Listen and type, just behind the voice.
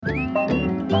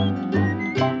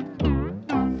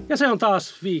Ja se on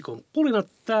taas viikon pulinat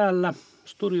täällä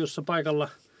studiossa paikalla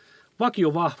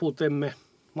vakiovahvuutemme.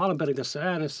 Mä olen perin tässä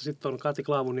äänessä, sitten on Kati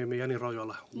Klaavuniemi ja Jani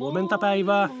Rojola. Huomenta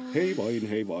päivää. Hei vain,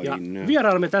 hei vain. Ja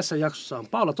vieraanamme tässä jaksossa on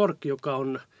Paula Torkki, joka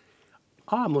on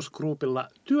Amos Groupilla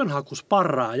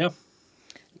työnhakusparraaja.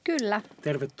 Kyllä.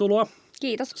 Tervetuloa.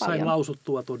 Kiitos paljon. Sain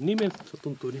lausuttua tuon nimen, se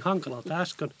tuntui niin hankalalta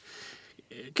äsken.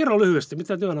 Kerro lyhyesti,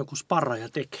 mitä työnhakusparraaja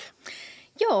tekee.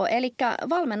 Joo, eli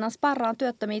valmennan sparraan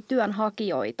työttömiä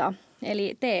työnhakijoita.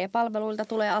 Eli TE-palveluilta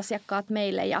tulee asiakkaat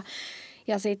meille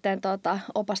ja sitten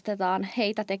opastetaan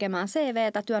heitä tekemään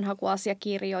CV:tä,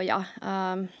 työnhakuasiakirjoja,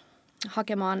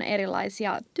 hakemaan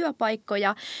erilaisia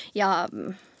työpaikkoja ja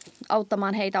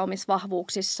auttamaan heitä omissa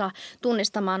vahvuuksissa,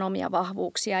 tunnistamaan omia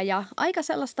vahvuuksia ja aika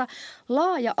sellaista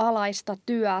laaja-alaista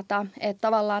työtä, että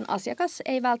tavallaan asiakas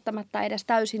ei välttämättä edes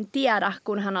täysin tiedä,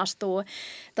 kun hän astuu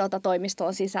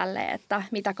toimistoon sisälle, että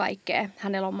mitä kaikkea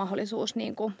hänellä on mahdollisuus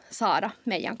niin kuin saada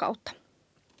meidän kautta.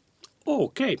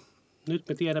 Okei, nyt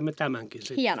me tiedämme tämänkin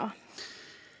sitten. Hienoa.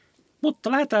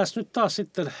 Mutta lähdetään nyt taas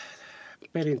sitten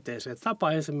perinteiseen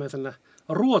tapaan ensimmäisenä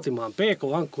ruotimaan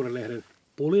PK&ANKKURI-lehden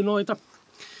pulinoita.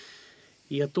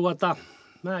 Ja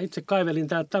mä itse kaivelin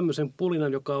täältä tämmöisen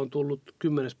pulinan, joka on tullut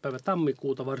 10. päivä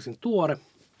tammikuuta varsin tuore.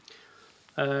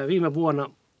 Viime vuonna,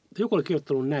 joku oli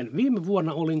kirjoittanut näin, viime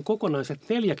vuonna olin kokonaiset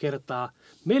 4 kertaa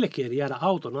melkein jäädä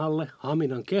auton alle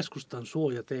Haminan keskustan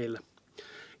Suojateillä.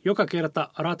 Joka kerta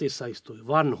ratissa istui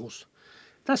vanhus.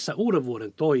 Tässä uuden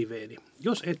vuoden toiveeni,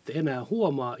 jos ette enää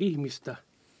huomaa ihmistä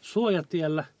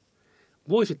Suojatiellä,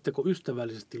 voisitteko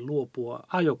ystävällisesti luopua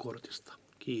ajokortista?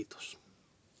 Kiitos.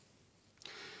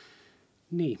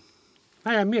 Niin.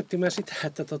 Mä jäin miettimään sitä,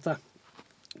 että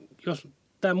jos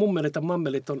tää mummelit ja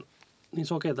mammelit on niin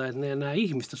sokeita, että ne enää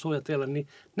ihmistä Suojatiellä, niin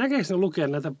näkeekö ne lukea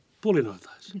näitä pulinoita?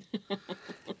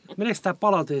 Meneekö tää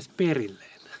palaute edes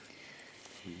perilleen?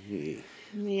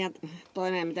 Niin, ja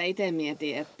toinen, mitä itse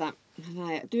mietin, että nämä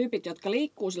tyypit, jotka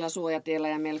liikkuu sillä suojatiellä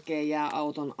ja melkein jää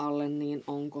auton alle, niin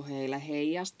onko heillä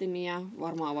heijastimia?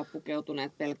 Varmaan ovat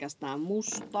pukeutuneet pelkästään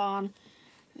mustaan.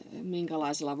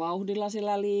 Minkälaisella vauhdilla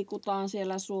sillä liikutaan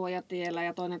siellä suojatiellä.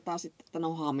 Ja toinen taas sitten, että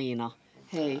no Hamina.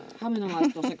 Hei,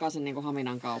 haminalaiset on sekaisin niin kuin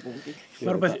Haminan kaupunki.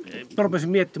 Mä rupesin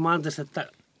miettimään anteeksi,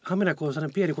 että Hamina kun on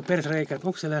sellainen pieni kuin persreikä, että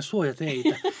onko siellä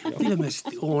suojateitä?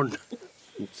 Ilmeisesti on.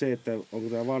 Mutta se, että onko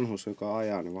tämä vanhus, joka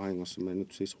ajaa, niin vahingossa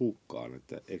mennyt siis hukkaan.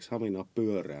 Että eikö Hamina ole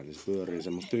pyöreä, niin se pyörii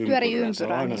semmoista ympyrää. Se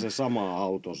on aina se sama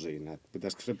auto siinä. Että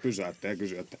pitäisikö se pysäyttää ja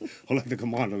kysyä, että oletteko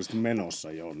mahdollisesti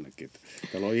menossa jonnekin.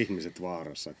 Täällä on ihmiset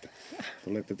vaarassa. Että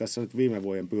olette tässä nyt viime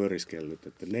vuoden pyöriskellyt,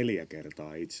 että 4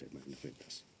 kertaa itse mennyt niin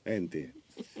tässä. En tiedä.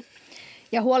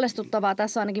 Ja huolestuttavaa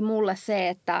tässä on ainakin mulle se,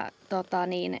 että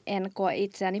en koe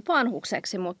itseäni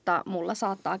vanhukseksi, mutta mulla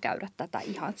saattaa käydä tätä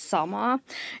ihan samaa.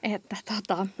 Että,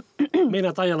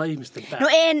 Meinaat ajalla ihmisten päälle? No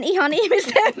en ihan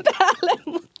ihmisten päälle,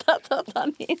 mutta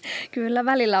kyllä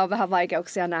välillä on vähän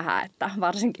vaikeuksia nähdä, että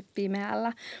varsinkin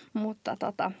pimeällä. Mutta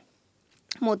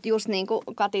just niin kuin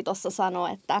Kati tuossa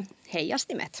sanoi, että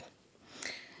heijastimet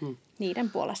niiden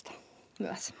puolesta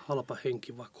myös. Halpa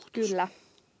henkivakuutus. Kyllä.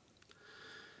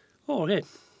 Okei.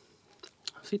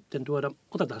 Sitten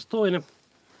otetaan toinen.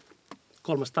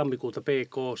 3. tammikuuta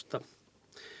PK:sta.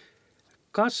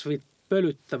 Kasvit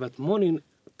pölyttävät monin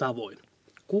tavoin.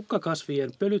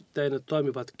 Kukkakasvien pölyttäjinä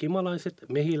toimivat kimalaiset,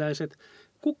 mehiläiset,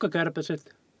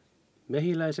 kukkakärpäset,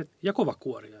 mehiläiset ja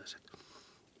kovakuoriaiset.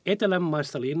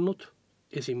 Etelänmaista linnut,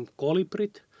 esim.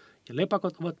 Kolibrit ja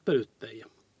lepakot ovat pölyttäjiä.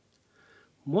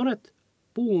 Monet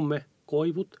puumme,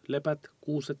 koivut, lepät,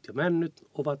 kuuset ja männyt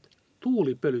ovat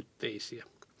tuulipölytteisiä.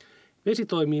 Vesi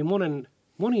toimii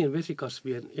monien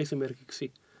vesikasvien,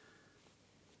 esimerkiksi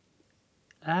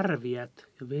ärviät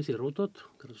ja vesirutot,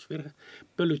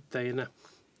 pölyttäjinä.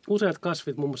 Useat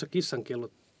kasvit, muun muassa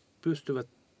kissankellot, pystyvät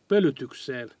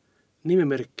pölytykseen.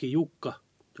 Nimimerkki Jukka,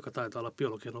 joka taitaa olla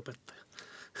biologian opettaja.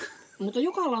 Mutta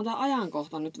Jukalla on tämä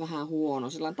ajankohta nyt vähän huono,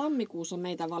 sillä tammikuussa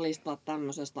meitä valistaa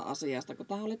tämmöisestä asiasta, kun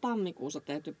tämä oli tammikuussa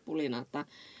tehty pulina, että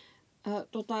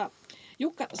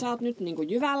Jukka, sä oot nyt niin kuin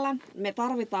jyvällä. Me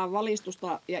tarvitaan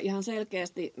valistusta ja ihan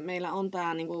selkeästi meillä on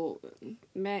tämä, niin kuin,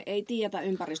 me ei tiedetä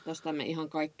ympäristöstämme ihan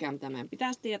kaikkea, mitä meidän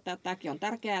pitäisi tietää. Tämäkin on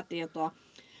tärkeää tietoa.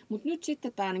 Mutta nyt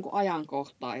sitten tämä niin kuin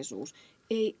ajankohtaisuus.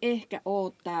 Ei ehkä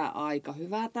ole tämä aika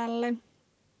hyvä tälle.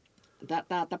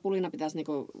 Tämä pulina pitäisi niin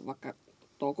kuin vaikka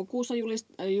toukokuussa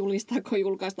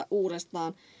julkaista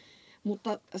uudestaan.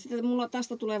 Mutta sitten mulla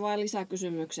tästä tulee vain lisää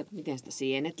kysymyksiä, että miten sitä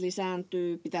sienet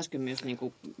lisääntyy, pitäisikö myös niin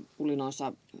kuin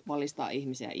pulinoissa valistaa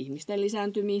ihmisiä ihmisten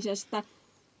lisääntymisestä.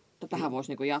 Tähän voisi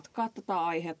niin kuin jatkaa tätä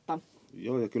aihetta.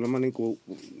 Joo, ja kyllä mä niinku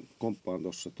komppaan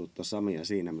tuossa Samia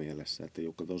siinä mielessä, että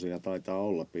Jukka tosiaan taitaa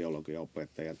olla biologian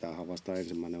opettaja. Tämähän on vasta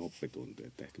ensimmäinen oppitunti,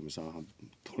 että ehkä me saadaan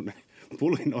tuonne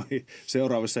pulinoihin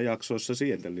seuraavissa jaksoissa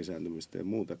sienten lisääntymistä ja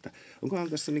muuta. Että onkohan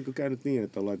tässä niinku käynyt niin,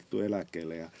 että on laitettu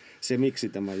eläkkeelle ja se miksi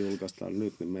tämä julkaistaan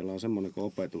nyt, niin meillä on semmoinen kuin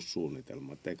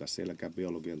opetussuunnitelma, että eikä sielläkään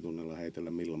biologian tunnilla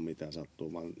heitellä milloin mitä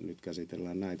sattuu, vaan nyt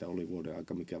käsitellään näitä, oli vuoden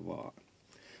aika mikä vaan.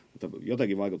 Mutta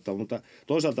jotenkin vaikuttaa, mutta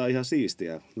toisaalta ihan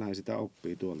siistiä. Näin sitä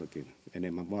oppii tuoltakin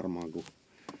enemmän varmaan kuin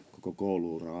koko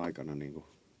koulu-uran aikana niin kuin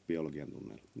biologian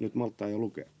tunneilla. Nyt malttaa jo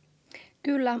lukea.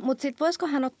 Kyllä, mutta sitten voisiko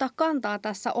hän ottaa kantaa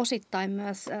tässä osittain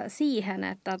myös siihen,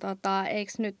 että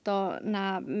eikö nyt ole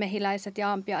nämä mehiläiset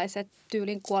ja ampiaiset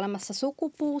tyylin kuolemassa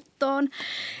sukupuuttoon.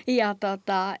 Ja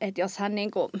että jos hän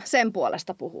niinku sen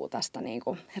puolesta puhuu tästä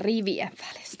niinku rivien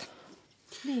välistä.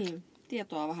 Niin.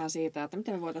 Tietoa vähän siitä, että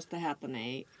mitä me voitaisiin tehdä, että ne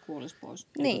ei kuolisi pois.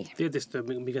 Niin. Tietysti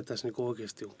mikä tässä niinku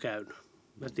oikeasti on käynyt.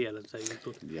 Mä tiedän tämän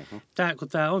jutun. Kun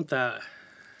tämä on tämä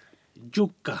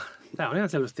Jukka, tämä on ihan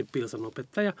selvästi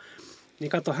pilsanopettaja, niin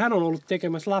kato, hän on ollut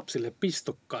tekemässä lapsille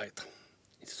pistokkaita.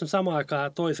 Se on samaan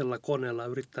aikaan toisella koneella,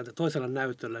 toisella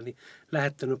näytöllä, niin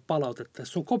lähettänyt palautetta.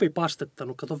 Se on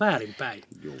kopipastettanut, kato väärinpäin.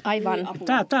 Aivan.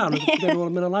 Tämä on nyt pitänyt olla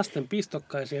meidän lasten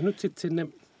pistokkaisia. Ja nyt sitten sinne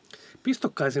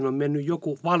pistokkaisiin on mennyt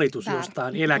joku valitus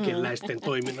jostain eläkeläisten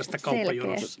toiminnasta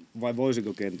kauppajonossa. Vai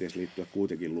voisiko kenties liittyä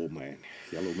kuitenkin lumeen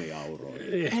ja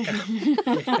lumiauroihin? Ehkä.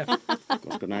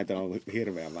 Koska näitä on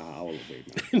hirveän vähän ollut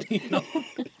viimein. Niin no.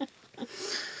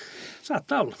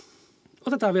 Saattaa olla.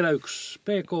 Otetaan vielä yksi.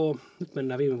 PK, nyt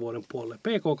mennään viime vuoden puolelle.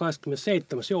 PK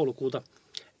 27. joulukuuta.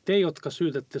 Te, jotka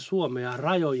syytätte Suomea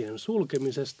rajojen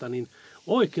sulkemisesta, niin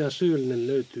oikea syyllinen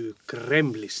löytyy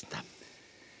Kremlistä.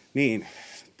 Niin,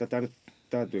 tätä nyt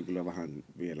täytyy kyllä vähän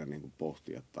vielä niin kuin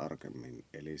pohtia tarkemmin.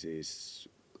 Eli siis,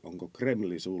 onko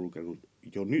Kremli sulkenut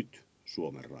jo nyt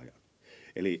Suomen rajat?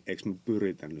 Eli eikö me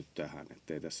pyritä nyt tähän,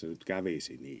 ettei tässä nyt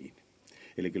kävisi niin?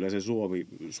 Eli kyllä se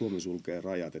Suomi sulkee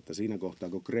rajat, että siinä kohtaa,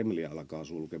 kun Kremli alkaa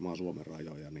sulkemaan Suomen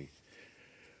rajoja, niin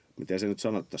miten se nyt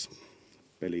sanottaisiin?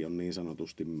 Peli on niin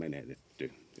sanotusti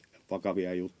menetetty.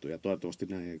 Vakavia juttuja. Toivottavasti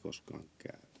näin ei koskaan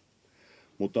käy.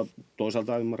 Mutta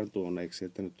toisaalta ymmärrän tuon, eikö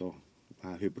että nyt on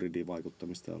vähän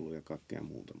hybridivaikuttamista ollut ja kaikkea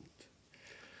muuta.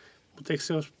 Mutta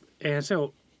eihän se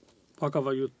ole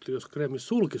vakava juttu, jos Kreml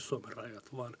sulkisi Suomen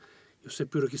rajat, vaan jos se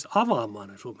pyrkisi avaamaan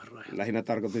ne Suomen rajat. Lähinnä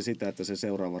tarkoitin sitä, että se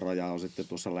seuraava raja on sitten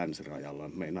tuossa länsirajalla,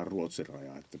 meinaan Ruotsin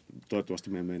raja. Että toivottavasti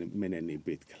me mene niin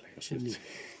pitkälle, jos nyt...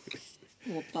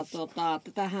 Mutta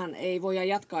tätähän ei voida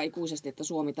jatkaa ikuisesti, että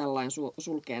Suomi tällainen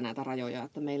sulkee näitä rajoja.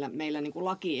 Että meillä niin kuin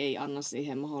laki ei anna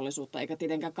siihen mahdollisuutta, eikä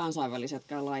tietenkään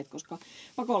kansainvälisetkään lait, koska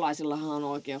pakolaisillahan on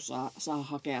oikeus saa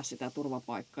hakea sitä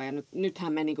turvapaikkaa. Ja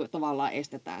nythän me niin kuin tavallaan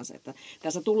estetään se. Että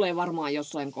tässä tulee varmaan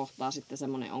jossain kohtaa sitten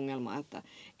semmoinen ongelma, että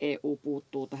EU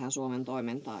puuttuu tähän Suomen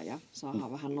toimintaan ja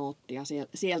saadaan vähän noottia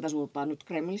sieltä suuntaan. Nyt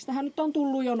Kremlistähän nyt on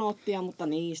tullut jo noottia, mutta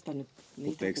niistä nyt...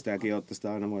 Mutta eikö tämäkin ole, että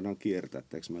sitä aina voidaan kiertää,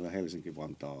 että eikö meillä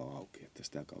Helsinki-Vantaa on auki, että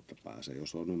sitä kautta pääsee,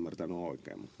 jos on ymmärtänyt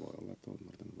oikein, mutta voi olla, että on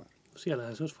ymmärtänyt väärin.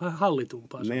 Siellähän se olisi vähän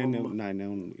hallitumpaa. Näin ne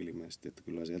on ilmeisesti, että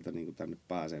kyllä sieltä niin kuin tänne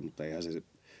pääsee, mutta eihän se,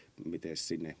 miten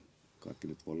sinne kaikki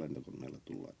nyt voi lentokoneella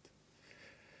tulla. Että.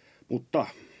 Mutta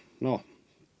no,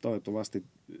 toivottavasti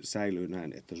säilyy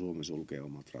näin, että Suomi sulkee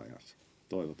omat rajansa.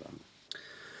 Toivotaan.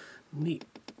 Niin.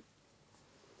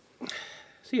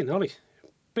 Siinä oli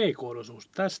PK-osuus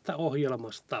tästä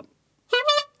ohjelmasta.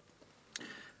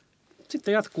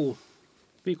 Sitten jatkuu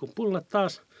Viikon Pulinat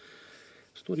taas.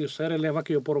 Studiossa edelleen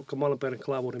vakioporukka Malmberg,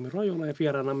 Klavurimi, Rojola ja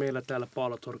vieraana meillä täällä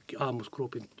Paula Torkki,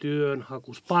 Aamusgrupin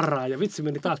työnhakusparraaja. Vitsi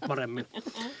meni taas paremmin.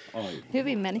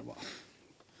 Hyvin meni.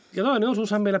 Ja toinen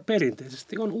osuushan meillä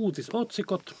perinteisesti on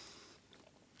uutisotsikot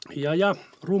ja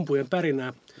rumpujen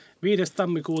pärinää 5.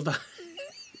 tammikuuta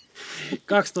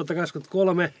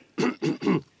 2023.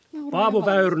 Paavo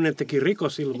Väyrynen teki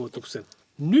rikosilmoituksen.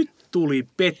 Nyt tuli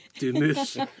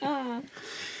pettymys.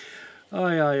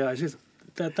 Ai. Siis,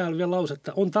 täällä on vielä lause,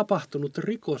 että on tapahtunut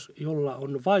rikos, jolla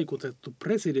on vaikutettu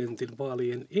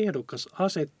presidentinvaalien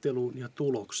ehdokasasetteluun ja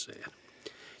tulokseen.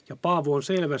 Ja Paavo on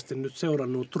selvästi nyt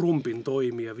seurannut Trumpin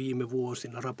toimia viime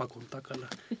vuosina rapakon takana.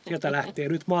 Sieltä lähtee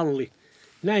nyt malli.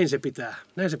 Näin se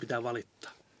pitää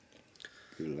valittaa.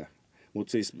 Kyllä.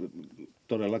 Mutta siis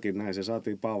todellakin näin se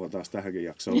saatiin Paavo taas tähänkin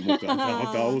jaksoon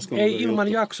mukaan. Ei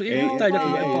ilman jakso, ei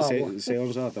se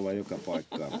on saatava joka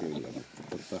paikkaan kyllä.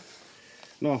 Mutta,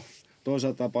 no,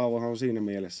 toisaalta Paavohan on siinä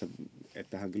mielessä,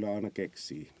 että hän kyllä aina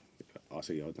keksii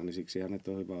asioita, niin siksi hänet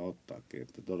on hyvä ottaakin.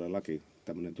 Että todellakin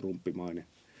tämmöinen trumpimainen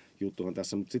juttu on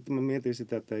tässä. Mutta sitten mä mietin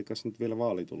sitä, että ei kanssa nyt vielä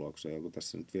vaalituloksia, kun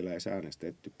tässä nyt vielä ei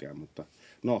äänestettykään. Mutta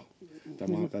no,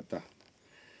 tämä on tätä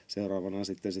seuraavana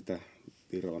sitten sitä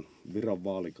Viron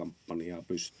vaalikampanjaa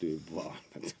pystyy vaan.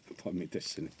 Vai miten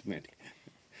se nyt meni?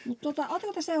 Mutta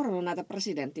oletko te seurannut näitä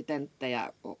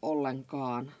presidenttitenttejä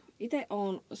ollenkaan? Itse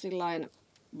olen sillain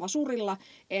vasurilla,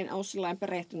 en ole sillain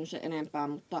perehtynyt sen enempää,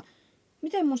 mutta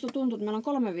miten musta tuntuu, että meillä on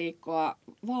 3 viikkoa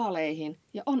vaaleihin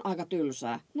ja on aika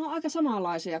tylsää. Ne on aika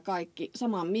samanlaisia kaikki,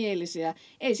 samanmielisiä.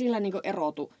 Ei sillä niinku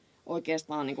erotu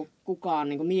oikeastaan niinku kukaan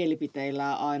niinku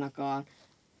mielipiteillään ainakaan.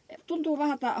 Tuntuu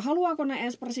vähän, että haluaako ne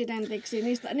edes presidentiksi.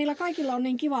 Niillä kaikilla on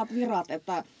niin kivat virat,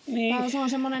 että se on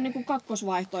semmoinen niin kuin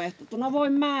kakkosvaihtoehto. Että no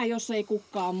voin mä, jos ei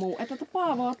kukaan muu. Että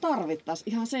Paavoa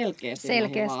tarvittaisiin ihan selkeästi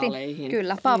näihin vaaleihin.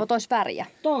 Kyllä. Paavo tois väriä.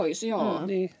 Tois, joo.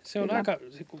 Niin, se on aika,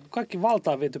 kun kaikki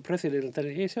valtaa viety presidentiltä,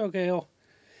 niin ei se oikein ole.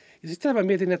 Ja sitten mä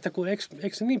mietin, että kun eikö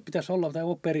se niin pitäisi olla tai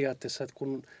ole periaatteessa, että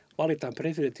kun valitaan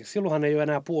presidentiksi, silloinhan ei ole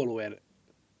enää puolueen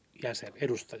jäsen,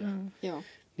 edustaja. Joo.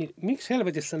 Niin miksi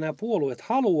helvetissä nämä puolueet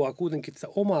haluaa kuitenkin sitä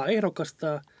omaa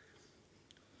ehdokastaa,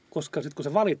 koska sitten kun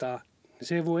se valitaan, niin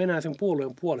se ei voi enää sen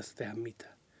puolueen puolesta tehdä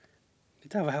mitään. Niin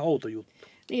tämä on vähän outo juttu.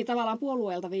 Niin, tavallaan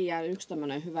puolueelta viiää yksi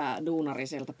tämmöinen hyvä duunari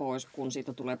sieltä pois, kun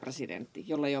siitä tulee presidentti,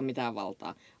 jolla ei ole mitään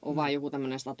valtaa. On vain joku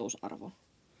tämmöinen statusarvo.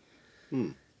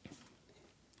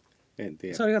 En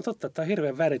tiedä. Se on ihan totta, että tämä on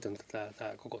hirveän väritöntä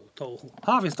tämä koko touhu.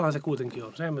 Haavistahan se kuitenkin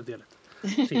on, se emme tiedä.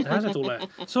 Siitähän se tulee.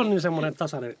 Se on niin semmoinen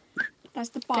tasainen. Tai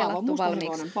sitten Paavo,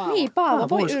 mustahevonen Paavo. Niin, Paavo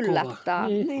voi voisi yllättää.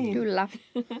 Niin. Kyllä.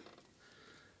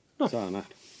 No. Saa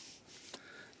nähdä.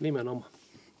 Nimenomaan.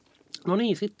 No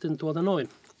niin, sitten noin.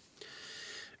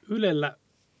 Ylellä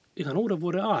ihan uuden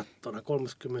vuoden aattona 31.12.23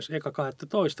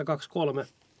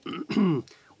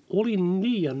 olin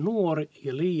liian nuori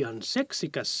ja liian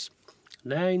seksikäs.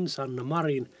 Näin Sanna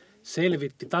Marin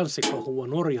selvitti tanssikohua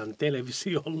Norjan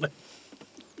televisiolle.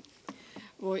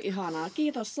 Voi ihanaa.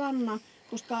 Kiitos Sanna,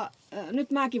 koska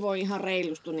nyt mäkin voin ihan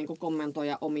reilusti niin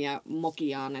kommentoida omia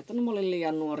mokiaan, että no mä olin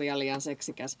liian nuori ja liian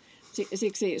seksikäs.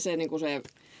 Siksi se, niin se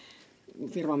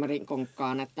firmamerin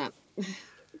konkkaan, että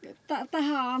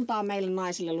tähän antaa meille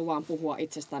naisille luvan puhua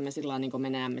itsestämme sillä niin kuin me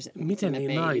näemme se. Miten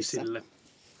niin naisille?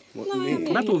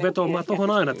 Niin. Mä tuun vetoamaan tuohon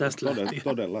aina tästä lähtien.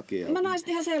 Todellakin. Mä naiset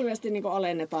ihan selvästi niin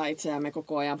alennetaan itseämme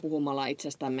koko ajan puhumalla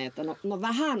itsestämme, että no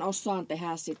vähän osaan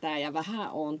tehdä sitä ja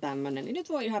vähän on tämmöinen. Niin nyt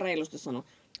voi ihan reilusti sanoa.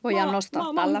 Voidaan nostaa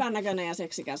tällä. Mä oon hyvän näköinen ja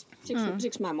seksikäs.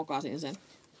 Siksi mä mokasin sen.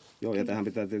 Joo, ja tähän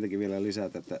pitää tietenkin vielä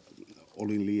lisätä, että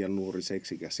olin liian nuori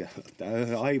seksikäs ja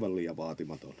aivan liian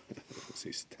vaatimaton.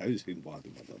 Siis täysin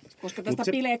vaatimaton. Koska tästä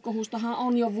bilekohustahan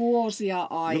on jo vuosia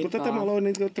aikaa. No kun tätä mä aloin,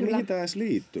 että mihin tämä edes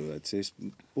liittyy? Että siis,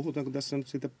 puhutaanko tässä nyt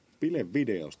siitä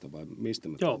bilevideosta vai mistä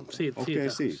me Joo, puhutaan?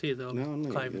 siitä on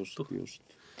niin, kaivettu. Just.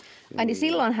 Ai niin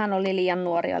silloin hän oli liian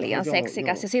nuori ja liian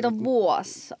seksikäs ja siitä on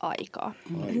vuosi aikaa.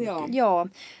 Joo,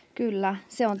 kyllä.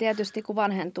 Se on tietysti, kun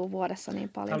vanhentuu vuodessa niin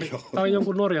paljon. Tämä oli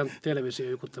jonkun Norjan televisio,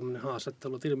 joku tämmöinen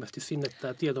haastattelu. Ilmeisesti sinne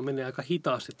tämä tieto menee aika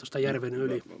hitaasti tuosta järven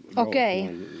yli. Okei.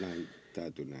 Näin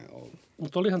täytyy näin olla.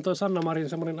 Mutta olihan tuo Sanna Marin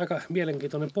semmoinen aika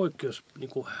mielenkiintoinen poikkeus niin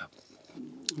kuin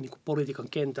politiikan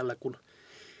kentällä, kun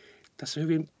tässä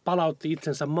hyvin palautti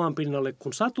itsensä maan pinnalle,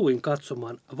 kun satuin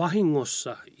katsomaan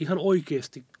vahingossa, ihan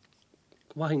oikeasti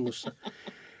vahingossa,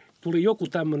 tuli joku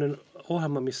tämmöinen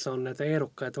ohjelma, missä on näitä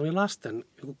ehdokkaita, oli lasten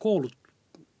joku koulut,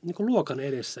 niin kuin luokan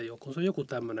edessä joku, se on joku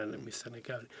tämmöinen, missä ne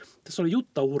käy. Tässä oli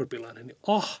Jutta Urpilainen, niin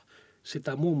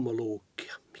sitä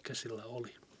mummoluukkia, mikä sillä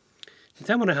oli.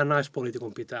 Semmoinenhan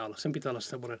naispoliitikon pitää olla. Sen pitää olla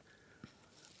semmoinen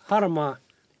harmaa,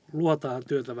 luotaan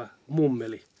työtävä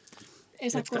mummeli. Ei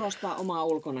saa korostaa omaa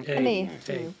ulkonäköä. Niin.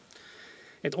 Ei.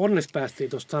 Et onneksi päästiin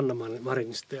tuosta Sanna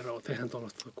Marinista eroon. Eihän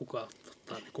tuollaista kukaan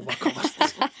ottaa niin vakavasti.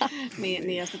 niin,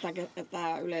 ja sitten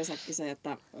tämä yleensäkin se,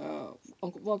 että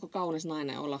voiko kaunis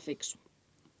nainen olla fiksu?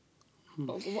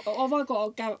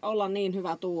 Voiko olla niin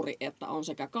hyvä tuuri, että on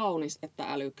sekä kaunis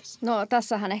että älykäs? No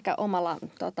tässähän ehkä omalla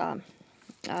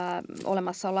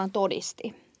olemassa ollaan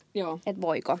todisti. Joo. Että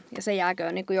voiko. Ja se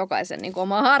jääkö niin kuin jokaisen niin kuin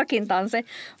omaan harkintaan se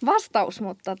vastaus,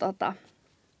 mutta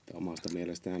Omasta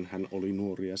mielestään hän oli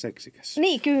nuori ja seksikäs.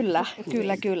 Niin, kyllä.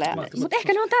 Mutta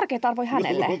ehkä ne on tärkeitä arvoja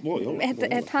hänelle. Voi olla.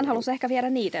 Että hän halusi ehkä viedä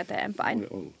niitä eteenpäin.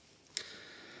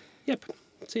 Jep.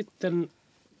 Sitten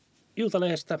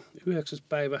Iltalehdestä 9.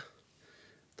 päivä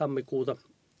tammikuuta.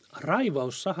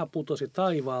 Raivaussaha putosi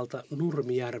taivaalta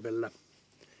Nurmijärvellä.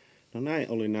 No näin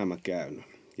oli nämä käynyt.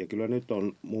 Ja kyllä nyt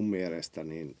on mun mielestä,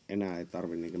 niin enää ei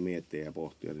tarvitse miettiä ja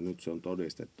pohtia. Niin nyt se on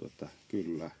todistettu, että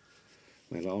kyllä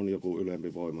meillä on joku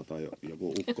ylempi voima tai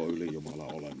joku ukko ylijumala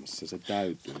olemassa. Se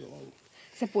täytyy olla.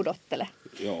 Se pudottele.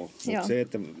 Joo, mutta se,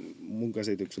 että mun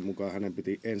käsityksen mukaan hänen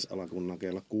piti ensi alkuun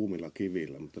nakella kuumilla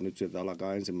kivillä, mutta nyt sieltä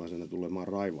alkaa ensimmäisenä tulemaan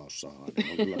raivaussahaa.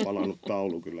 On kyllä palannut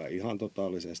taulu kyllä ihan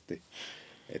totaalisesti,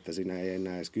 että siinä ei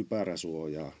enää edes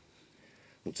kypäräsuojaa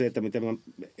Mutta se, että miten mä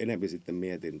enemmän sitten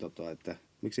mietin, että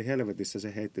miksi helvetissä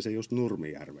se heitti se just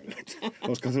Nurmijärvelle,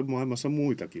 koska se maailmassa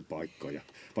muitakin paikkoja.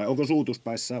 Vai onko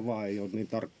suutuspäissään vai ei ole niin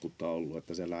tarkkuutta ollut,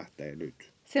 että se lähtee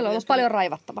nyt? Siellä on ollut paljon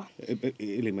raivattavaa.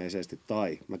 Ilmeisesti.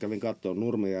 Tai mä kävin katsomaan,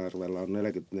 Nurmijärvellä on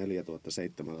 44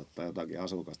 700 jotakin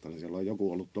asukasta, niin siellä on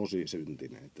joku ollut tosi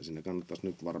syntinen, että sinne kannattaisi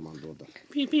nyt varmaan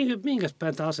Minkäs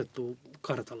päin tämä asettuu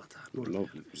kartalla tämä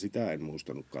Nurmijärvi? No sitä en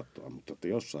muistanut katsoa, mutta että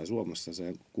jossain Suomessa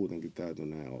se kuitenkin täytyy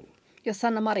näin olla. Jos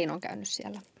Sanna Marin on käynyt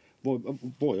siellä.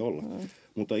 Voi olla.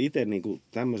 Mutta itse niin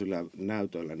tämmöisillä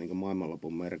näytöillä niin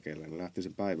maailmanlopun merkeillä niin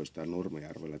lähtisin päivystämään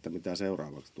Nurmijärvelle, että mitä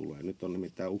seuraavaksi tulee. Nyt on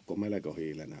nimittäin ukko melko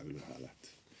hiilenä ylhäällä.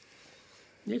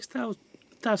 Eikö tämä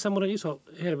ole semmoinen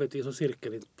helvetin iso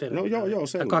sirkkeli? No joo,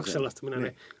 se on. Kaksi sellaista, minä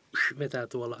ne vetää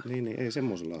tuolla. Niin, ei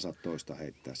semmoisella saa toista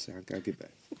heittää, sehän käy kipeä.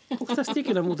 Onko tästä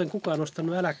ikinä muuten kukaan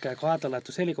nostanut äläkkää, kun ajatellaan, että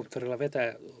jos helikopterilla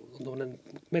vetää tuollainen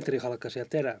metrihalkaisia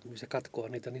terä, missä katkoo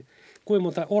niitä, niin kuinka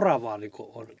monta oravaa niin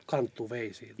kanttuu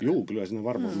vei siitä? Joo, kyllä sinne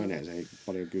varmaan menee, se ei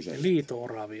paljon kyse.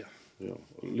 Liito-oravia. Joo.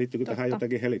 Liittyykö tähän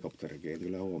jotakin helikopterikin, en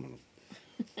kyllä huomannut.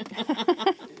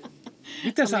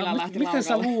 Miten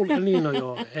sä luulet? Niin no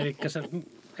joo, eli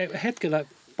hetkellä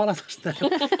palata sitä.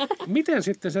 Miten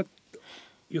sitten se,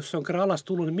 jos se on kerran alas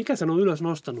tullut, niin mikä sen on ylös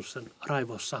nostanut sen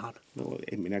raivaussahan? No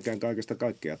en minäkään kaikesta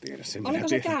kaikkea tiedä. Oliko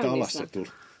se käynnissä? Alas se tuli.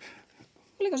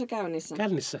 Oliko se käynnissä?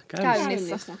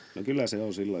 Käynnissä. No kyllä se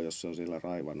on silloin, jos se on siellä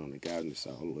raivannut, niin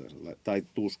käynnissä ollut. Tai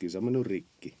tuskin se on mennyt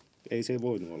rikki. Ei se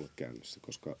voinut olla käynnissä,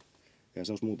 koska ei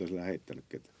se olisi muuten sillä heittänyt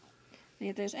ketään. Niin,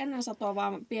 että jos ennen satoo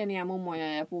vaan pieniä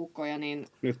mummoja ja puukkoja, niin...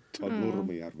 Nyt on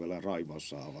Nurmijärvellä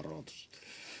raivaussaha varoitus.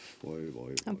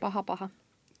 Voi. On paha.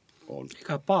 On.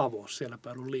 Eikä Paavo ole siellä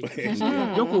päällä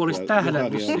liikkeelle. Joku olisi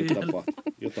tähdännyt siellä.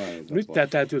 Nyt tämä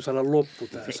täytyy saada loppu,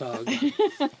 tämä saaga.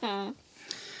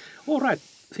 All right.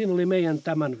 Siinä oli meidän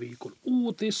tämän viikon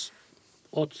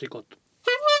uutisotsikot.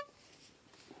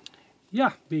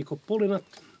 Ja Viikon Pulinat,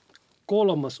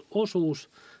 3. osuus.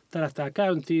 Tämä lähtee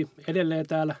käyntiin edelleen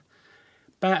täällä.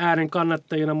 Päääänen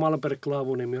kannattajina Malberg,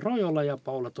 Laavuniemi, Rojola ja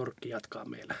Paula Torkki jatkaa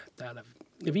meillä täällä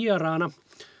vieraana.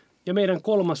 Ja meidän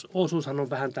 3. osuushan on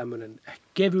vähän tämmöinen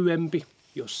kevyempi,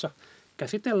 jossa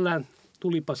käsitellään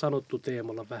tulipa sanottu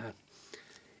teemalla vähän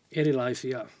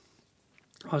erilaisia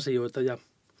asioita. Ja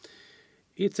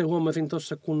itse huomasin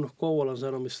tuossa, kun Kouvolan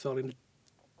Sanomissa oli nyt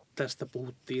tästä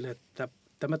puhuttiin, että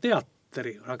tämä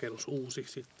teatterirakennus uusi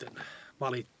sitten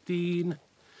valittiin.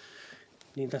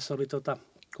 Niin tässä oli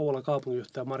Kouvolan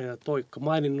kaupunginjohtaja Marja Toikka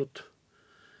maininnut,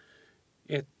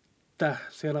 että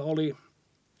siellä oli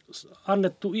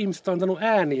annettu, ihmiset on antanut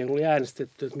ääniä, kun oli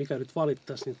äänestetty, että mikä nyt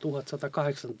valittaisi, niin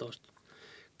 1118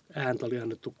 ääntä oli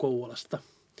annettu Kouvolasta.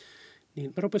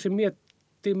 Niin mä rupesin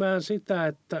miettimään sitä,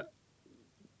 että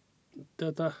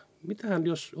mitähän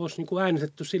jos olisi niin kuin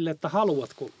äänestetty sille, että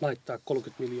haluatko laittaa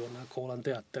 30 miljoonaa Kouvolan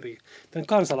teatteriin. Tämän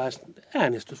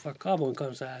kansalaisäänestys, vaikka avoin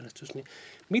kansanäänestys, niin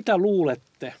mitä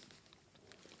luulette,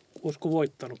 olisiko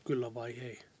voittanut kyllä vai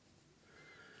ei?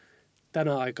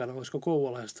 Tänä aikana olisiko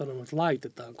kouvolaiset sanonut, että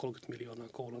laitetaan 30 miljoonaa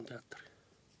Kouvolan teatteriin?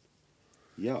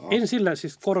 En sillä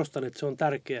siis korostan, että se on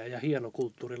tärkeä ja hieno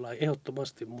kulttuurilaji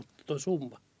ehdottomasti, mutta tuo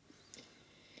summa.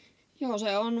 Joo,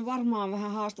 se on varmaan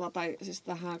vähän haastava, tai siis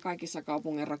tähän kaikissa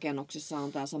kaupungin rakennuksissa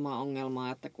on tämä sama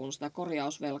ongelma, että kun sitä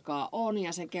korjausvelkaa on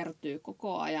ja se kertyy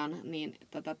koko ajan, niin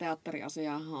tätä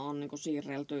teatteriasiaahan on niin kuin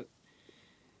siirrelty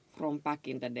from back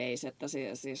in the days, että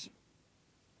siis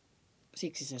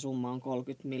siksi se summa on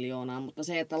 30 miljoonaa, mutta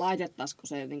se, että laitettaisiko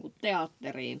se niin kuin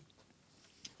teatteriin,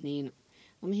 niin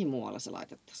no mihin muualle se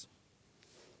laitettaisiin,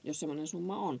 jos semmoinen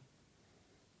summa on?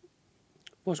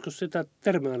 Voisiko sitä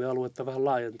terminaalialuetta vähän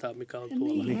laajentaa, mikä on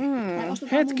tuolla? Niin.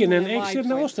 Hetkinen, eikö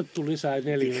sinne ostettu lisää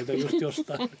neliöitä just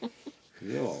jostain?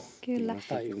 Joo. Kyllä.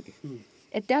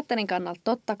 Et teatterin kannalta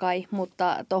totta kai,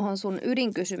 mutta tuohon sun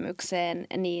ydinkysymykseen,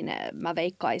 niin mä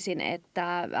veikkaisin,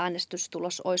 että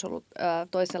äänestystulos olisi ollut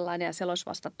toisenlainen ja siellä olisi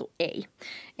vastattu ei.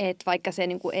 Et vaikka se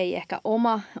niinku ei ehkä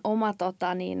oma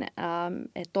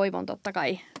et toivon totta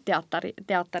kai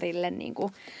teatterille,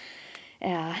 niinku,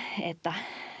 että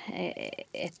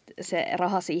se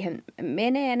raha siihen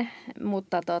menee,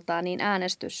 mutta niin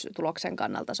äänestystuloksen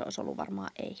kannalta se olisi ollut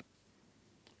varmaan ei.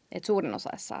 Et suurin osa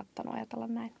olisi saattanut ajatella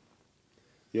näin.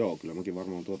 Joo, kyllä mäkin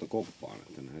varmaan komppaan,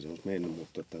 että näin se olisi mennyt,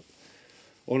 mutta että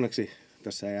onneksi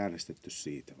tässä ei äänestetty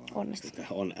siitä, vaan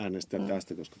on äänestetty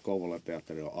tästä, koska Kouvolan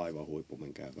teatteri on aivan huippu,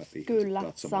 menkää läpi.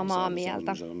 Kyllä, samaa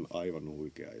mieltä. Se on aivan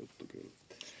huikea juttu kyllä.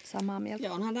 Samaa mieltä.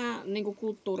 Ja onhan tämä niin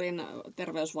kulttuurin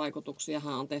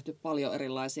terveysvaikutuksiahan on tehty paljon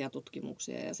erilaisia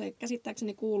tutkimuksia ja se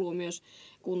käsittääkseni kuuluu myös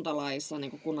kuntalaissa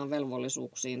niin kunnan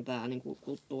velvollisuuksiin tämä niin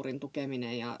kulttuurin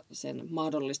tukeminen ja sen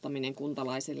mahdollistaminen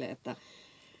kuntalaisille, että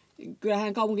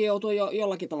kyllähän kaupunki joutuu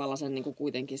jollakin tavalla sen niin kuin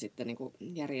kuitenkin sitten niin kuin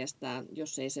järjestää.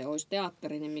 Jos ei se olisi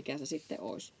teatteri, niin mikä se sitten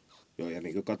olisi? Joo, ja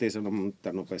niin kuin Kati sanoi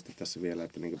nopeasti tässä vielä,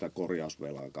 että niin kuin tämä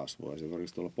korjausvela kasvoi.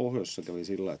 Esimerkiksi tuolla pohjoisessa kävi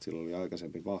sillä, että sillä oli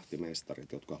aikaisemmin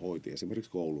vahtimestarit, jotka hoiti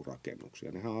esimerkiksi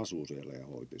koulurakennuksia. Nehän asuu siellä ja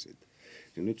hoiti sitä.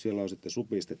 Ja nyt siellä on sitten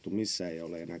supistettu, missä ei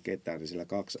ole enää ketään, niin sillä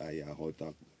 2 äijää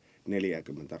hoitaa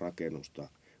 40 rakennusta,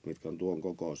 mitkä on tuon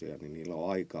kokoisia, niin niillä on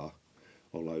aikaa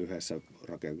olla yhdessä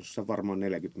rakennuksessa varmaan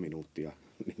 40 minuuttia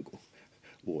niin kuin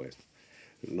vuodesta.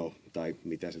 No, tai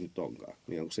mitä se nyt onkaan.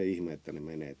 Niin onko se ihme, että ne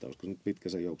menee, että olisiko nyt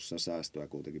pitkässä joukossa säästöä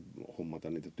kuitenkin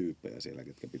hommata niitä tyyppejä siellä,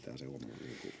 ketkä pitää se homma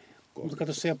niin kuin. Mutta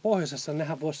kato, siellä pohjoisessa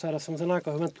nehän voisi saada sellaisen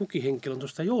aika hyvän tukihenkilön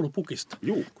tuosta joulupukista.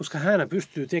 Juu. Koska hän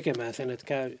pystyy tekemään sen, että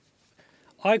käy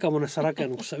aika monessa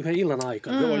rakennuksessa yhden illan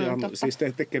aikana. Joo, ja siis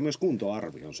tekee myös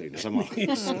kuntoarvion siinä samalla.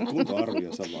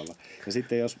 Kuntoarvion samalla. Ja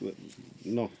sitten jos,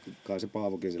 no kai se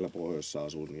Paavokin siellä pohjoisessa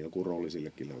asuu, niin joku rooli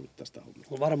sillekin löytyy tästä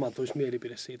hommasta. No varmaan tulisi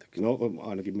mielipide siitäkin. No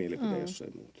ainakin mielipide, jos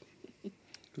ei muuta.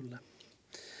 Kyllä.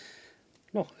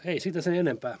 No ei siitä sen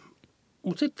enempää.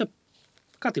 Mutta sitten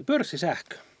Kati,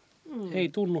 pörssisähkö. Ei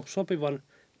tunnu sopivan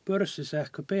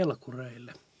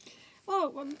pörssisähköpelkureille.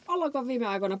 Ollaanko viime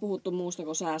aikoina puhuttu muusta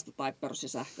kuin säästä tai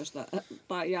pörssisähköstä?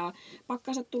 Ja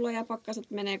pakkaset tulee ja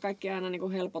pakkaset menee, kaikki aina niin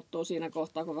kuin helpottuu siinä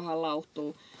kohtaa, kun vähän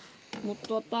lauhtuu.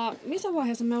 Mutta missä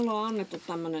vaiheessa me ollaan annettu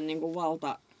tämmöinen niin kuin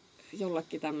valta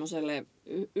jollekin tämmöiselle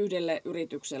yhdelle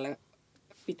yritykselle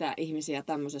pitää ihmisiä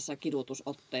tämmöisessä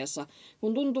kidutusotteessa,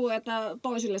 kun tuntuu, että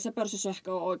toisille se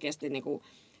pörssisähkö on oikeasti niin kuin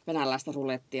venäläistä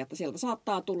rulettia, että sieltä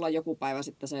saattaa tulla joku päivä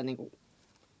sitten se niin kuin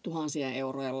tuhansien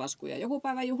eurojen laskuja. Joku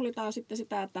päivä juhlitaan sitten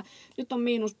sitä, että nyt on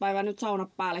miinuspäivä, nyt sauna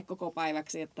päälle koko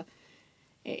päiväksi. Että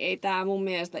ei tämä mun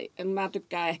mielestä, mä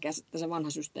tykkään ehkä, että se vanha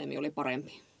systeemi oli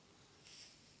parempi.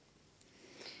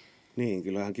 Niin,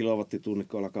 kyllähän kilowattitunni,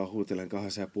 kun alkaa huutelemaan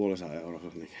 250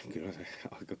 euroa, niin kyllä se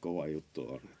aika kova juttu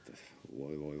on. Että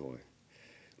voi.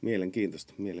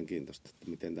 Mielenkiintoista, että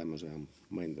miten tämmöiseen on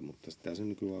menty, mutta sitä se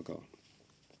nykyaika on.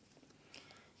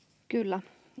 Kyllä,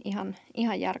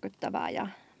 ihan järkyttävää ja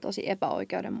tosi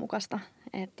epäoikeudenmukaista.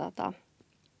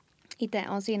 Itse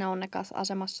on siinä onnekas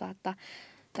asemassa, että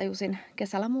tajusin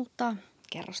kesällä muuttaa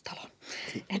kerrostaloon.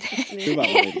 Hyvä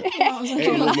valinta.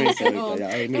 Ei lumitöitä ja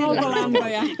ei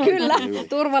mitään. Kyllä,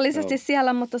 turvallisesti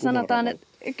siellä, mutta sanotaan, että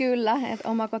kyllä, että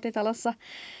omakotitalossa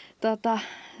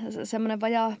semmoinen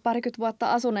vajaa 20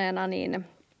 vuotta asuneena, niin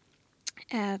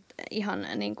ihan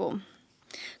niin kuin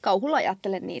kauhulla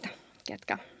ajattelen niitä,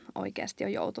 ketkä oikeasti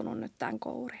on joutunut nyt tämän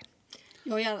kouriin.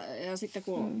 Joo, ja sitten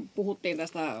kun puhuttiin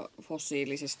tästä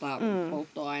fossiilisista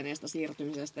polttoaineista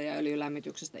siirtymisestä ja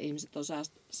öljylämmityksestä, ihmiset on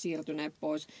siirtyneet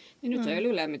pois, niin nyt se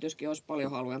öljylämmityskin olisi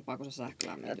paljon halvempaa kuin se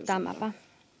sähkölämmitys.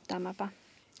 Tämäpä.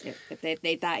 Että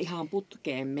ei tämä ihan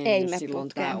putkeen mennyt silloin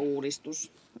tämä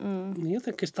uudistus. Niin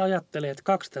jotenkin sitä ajattelee, että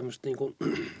 2 tämmöistä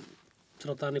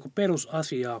sanotaan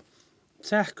perusasiaa,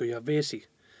 sähkö ja vesi,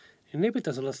 niin ne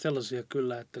pitäisi olla sellaisia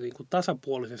kyllä, että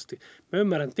tasapuolisesti, mä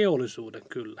ymmärrän teollisuuden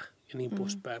kyllä ja niin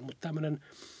poispäin, mutta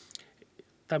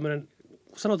tämmöinen,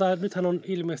 sanotaan, että nythän on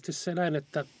ilmeisesti se näin,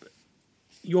 että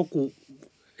joku,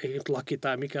 ei nyt laki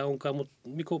tai mikä onkaan, mutta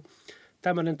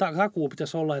tämmöinen takuu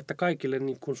pitäisi olla, että kaikille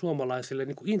suomalaisille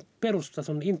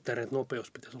perustason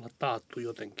internetnopeus pitäisi olla taattu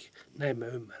jotenkin, näin mä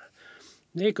ymmärrän.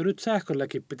 Eikö nyt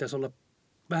sähkölläkin pitäisi olla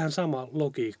vähän sama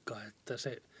logiikka, että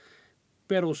se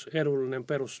edullinen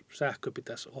perussähkö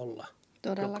pitäisi olla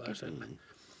jokaiselle.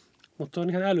 Mutta on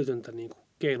ihan älytöntä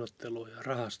keinottelua ja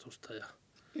rahastusta.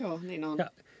 Joo, niin on.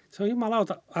 Ja se on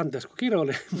jumalauta, anteeksi kun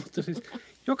kiroilin, mutta siis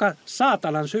joka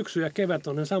saatanan syksy ja kevät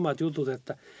on ne samat jutut,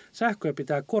 että sähköä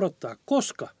pitää korottaa,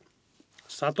 koska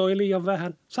satoi liian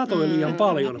vähän, satoi liian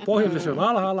paljon. Pohjavesi on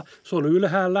alhaalla, se on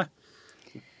ylhäällä.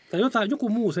 Tai joku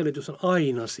muu selitys on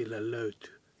aina sille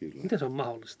löytyy. Kyllä. Miten se on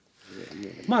mahdollista?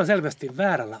 Mä oon selvästi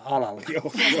väärällä alalla.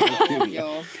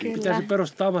 Joo, pitäisi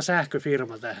perustaa oma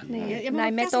sähköfirma tähän. Niin, ja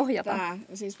näin me ohjataan.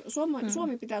 Siis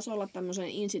Suomi pitäisi olla tämmöisen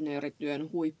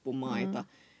insinöörityön huippumaita.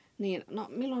 Niin, no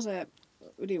milloin se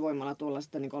ydinvoimala tuolla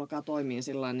sitten niin alkaa toimia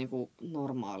sillain niin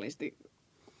normaalisti?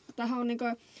 Tämähän on niin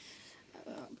kuin,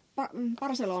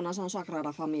 Barcelonassa on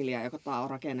Sagrada Familia, joka tää on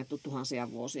rakennettu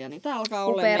tuhansia vuosia. Niin tää alkaa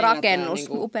olla upea rakennus.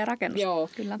 Joo,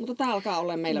 kyllä. Mutta tämä alkaa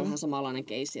olla meillä vähän samanlainen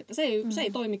keissi, että se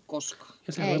ei toimi koskaan.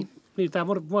 Ja tämä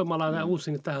voimala ja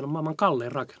uusi, niin tämähän on maailman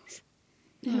kallein rakennus.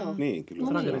 Joo. Niin, kyllä.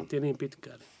 Se rakennettiin niin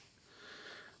pitkään.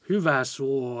 Hyvä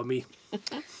Suomi.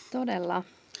 Todella.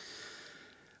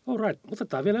 All right,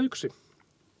 otetaan vielä yksi.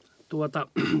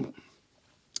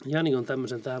 Jani on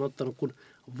tämmöisen tähän ottanut kuin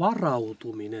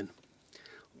varautuminen.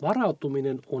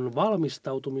 Varautuminen on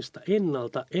valmistautumista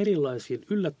ennalta erilaisiin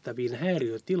yllättäviin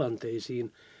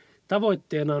häiriötilanteisiin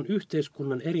Tavoitteena on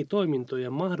yhteiskunnan eri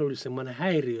toimintojen mahdollisimman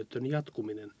häiriötön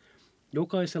jatkuminen.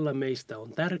 Jokaisella meistä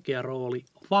on tärkeä rooli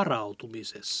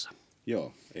varautumisessa.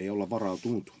 Joo, ei olla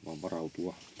varautunut, vaan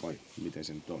varautua, vai miten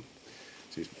se nyt on?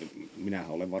 Siis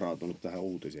minähän olen varautunut tähän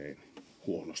uutiseen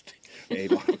huonosti, ei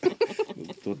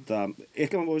vaan.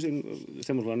 Ehkä mä voisin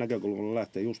semmoisella näkökulmalla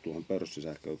lähteä just tuohon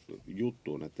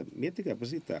pörssisähköjuttuun, että miettikääpä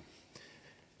sitä,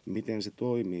 miten se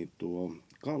toimii tuo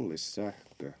kallis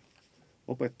sähkö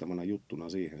opettamana juttuna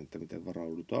siihen, että miten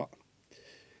varaudutaan.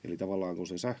 Eli tavallaan kun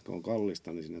se sähkö on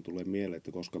kallista, niin siinä tulee mieleen,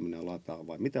 että koska minä lataan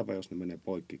vai mitäpä jos ne menee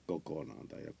poikki kokonaan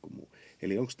tai joku muu.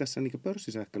 Eli onko tässä niin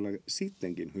pörssisähköllä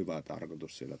sittenkin hyvä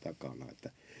tarkoitus siellä takana, että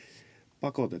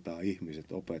pakotetaan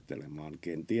ihmiset opettelemaan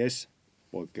kenties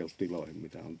poikkeustiloihin,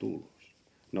 mitä on tulossa.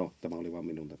 No, tämä oli vain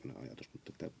minun tämmöinen ajatus,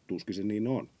 mutta tuskin se niin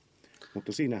on.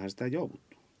 Mutta siinähän sitä joutuu.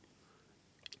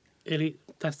 Eli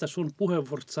tästä sun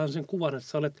puheenvuorosta saan sen kuvan, että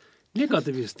sä olet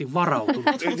negatiivisesti varautunut.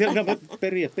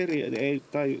 Ei,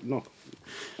 tai no,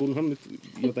 kunhan nyt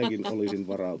jotenkin olisin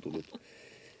varautunut.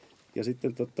 Ja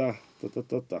sitten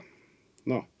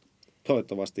no,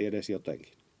 toivottavasti edes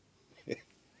jotenkin.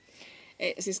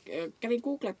 Siis kävin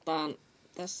googlettaan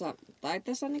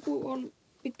tässä niinku on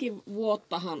pitkin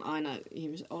vuottahan aina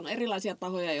on erilaisia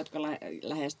tahoja, jotka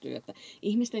lähestyy, että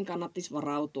ihmisten kannattaisi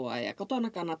varautua ja kotona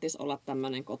kannattaisi olla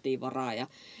tämmöinen kotivara. Ja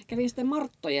kävin sitten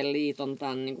Marttojen liiton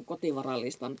tämän niin kuin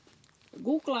kotivaralistan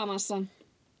googlaamassa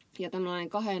ja tämmöinen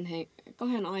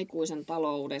kahden aikuisen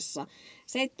taloudessa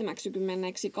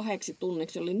 72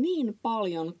 tunniksi oli niin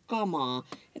paljon kamaa,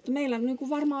 että meillä niin kuin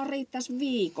varmaan riittäisi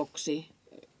viikoksi.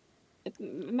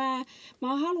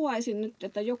 Mä haluaisin nyt,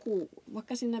 että joku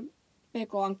vaikka sinne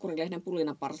PK&ANKKURI-lehden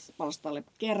Pulinat-palstalle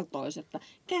kertoisi, että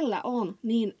kellä on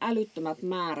niin älyttömät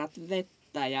määrät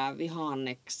vettä ja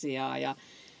vihanneksia ja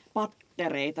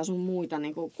pattereita sun muita,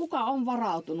 niin kuka on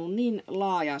varautunut niin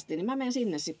laajasti, niin mä menen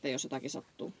sinne sitten, jos jotakin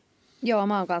sattuu. Joo,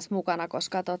 mä oon kanssa mukana,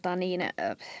 koska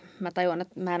mä tajuan,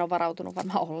 että mä en ole varautunut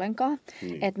varmaan ollenkaan.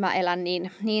 Että mä elän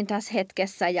niin tässä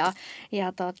hetkessä ja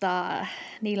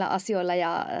niillä asioilla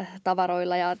ja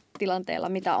tavaroilla ja tilanteilla,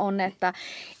 mitä on, että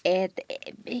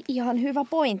ihan hyvä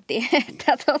pointti,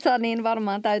 että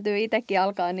varmaan täytyy itsekin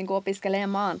alkaa niin kuin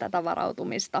opiskelemaan tätä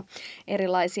varautumista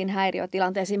erilaisiin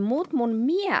häiriötilanteisiin. Mutta mun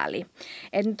mieli,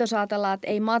 että nyt jos ajatellaan, että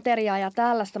ei materiaa ja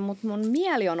tällaista, mutta mun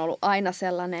mieli on ollut aina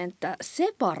sellainen, että se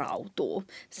varautuu.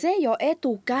 Se jo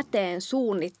etukäteen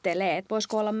suunnittelee, että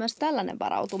voisiko olla myös tällainen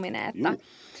varautuminen, että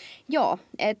joo,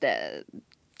 että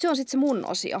se on sitten se mun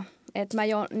osio, että mä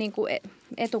jo niin kuin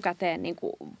etukäteen niin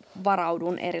kuin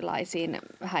varaudun erilaisiin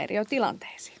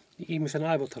häiriötilanteisiin. Ihmisen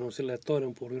aivothan on silleen, että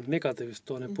toinen puoli on negatiivisesti,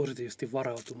 toinen positiivisesti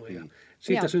varautunut ja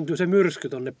siitä syntyy se myrsky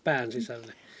tonne pään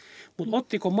sisälle. Mutta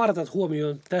ottiko Martat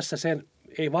huomioon tässä sen,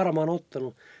 ei varmaan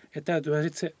ottanut, että täytyyhän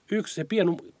sitten se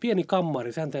pieni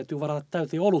kammari, sehän täytyy varata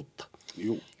täyteen olutta.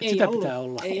 Sitä pitää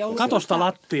olla. Katosta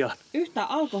lattia. Yhtä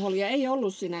alkoholia ei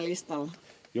ollut siinä listalla.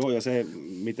 Joo, ja se,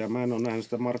 mitä mä en ole nähnyt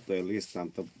sitä Marttojen listaa,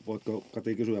 mutta voitko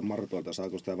Kati kysyä Martoilta,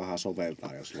 saako sitä vähän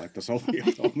soveltaa, jos laittaisi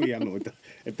omia noita.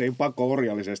 Että ei pakko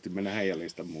orjallisesti mennä heidän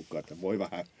listan mukaan, että voi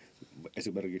vähän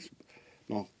esimerkiksi,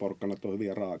 no porkkanat on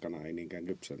hyviä raakana, ei niinkään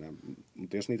kypsänä,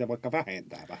 mutta jos niitä vaikka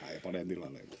vähentää vähän ja panee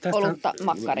tilalle. Olutta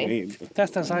makkariin. Niin.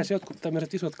 Tästä saisi jotkut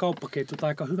tämmöiset isot kauppaketjut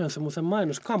aika hyvän semmoisen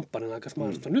mainoskampanjan aikas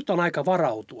mainostaa. Nyt on aika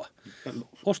varautua.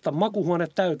 Osta makuhuone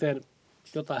täyteen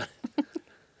jotain.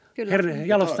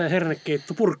 Jalosta ja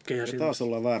hernekeittopurkkeja. Ja taas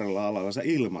ollaan väärällä alalla, sä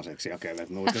ilmaiseksi jakelet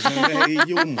noita, se ei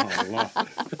jumala.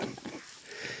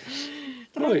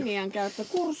 Trangian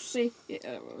käyttökurssi,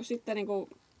 sitten niinku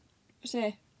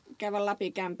se käydä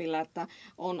läpi kämpillä, että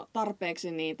on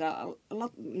tarpeeksi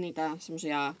niitä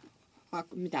semmoisia,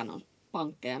 mitä ne on,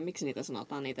 pankkeja, miksi niitä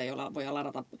sanotaan, niitä joilla voi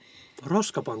ladata.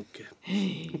 Roskapankkeja.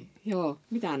 Joo,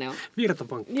 mitä ne on?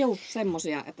 Virtapankkeja. Joo,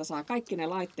 semmosia, että saa kaikki ne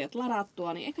laitteet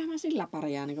ladattua, niin eiköhän mä sillä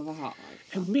pärjää niin vähän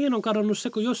aikaa. Mihin on kadonnut se,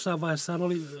 kun jossain vaiheessa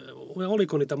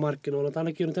oliko niitä markkinoilla, tai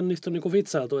ainakin niistä on niin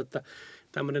vitsailtu, että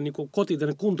tämmöinen niin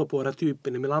kotitainen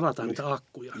kuntopyörätyyppi, niin me ladataan niitä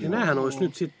akkuja. Ja näähän olisi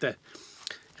nyt sitten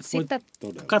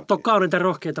katsoa kauniita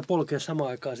rohkeita polkeja samaan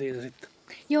aikaan siinä sitten.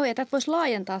 Joo, ja tätä voisi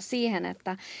laajentaa siihen,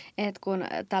 että kun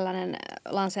tällainen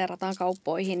lanseerataan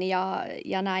kauppoihin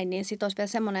ja näin, niin sitten olisi vielä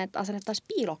semmoinen, että asennettaisiin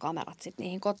piilokamerat sitten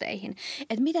niihin koteihin.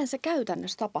 Että miten se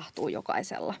käytännössä tapahtuu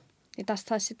jokaisella. Niin tästä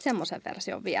saisi sitten semmoisen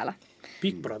version vielä.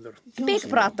 Big Brother. Big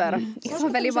Brother.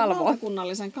 Iso veli valvoo.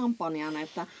 Valtakunnallisen kampanjan,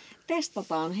 että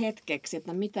testataan hetkeksi,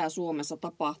 että mitä Suomessa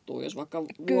tapahtuu, jos vaikka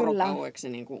vuorokaueksi.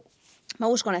 Niin kuin... Mä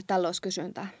uskon, että tällä olisi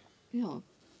kysyntää. Joo.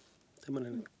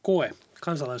 Tämmöinen koe,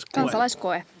 kansalaiskoe.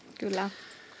 Kansalaiskoe, kyllä.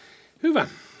 Hyvä.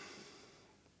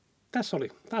 Tässä oli.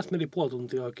 Taas meni puoli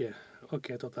tuntia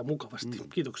oikein mukavasti.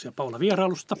 Kiitoksia Paula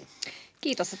vierailusta.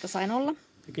 Kiitos, että sain olla.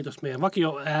 Ja kiitos meidän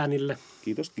vakioäänille.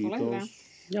 Kiitos. Ole hyvä.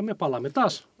 Ja me palaamme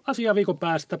taas asiaa viikon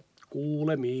päästä.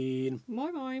 Kuulemiin.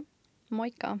 Moi moi.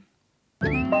 Moikka.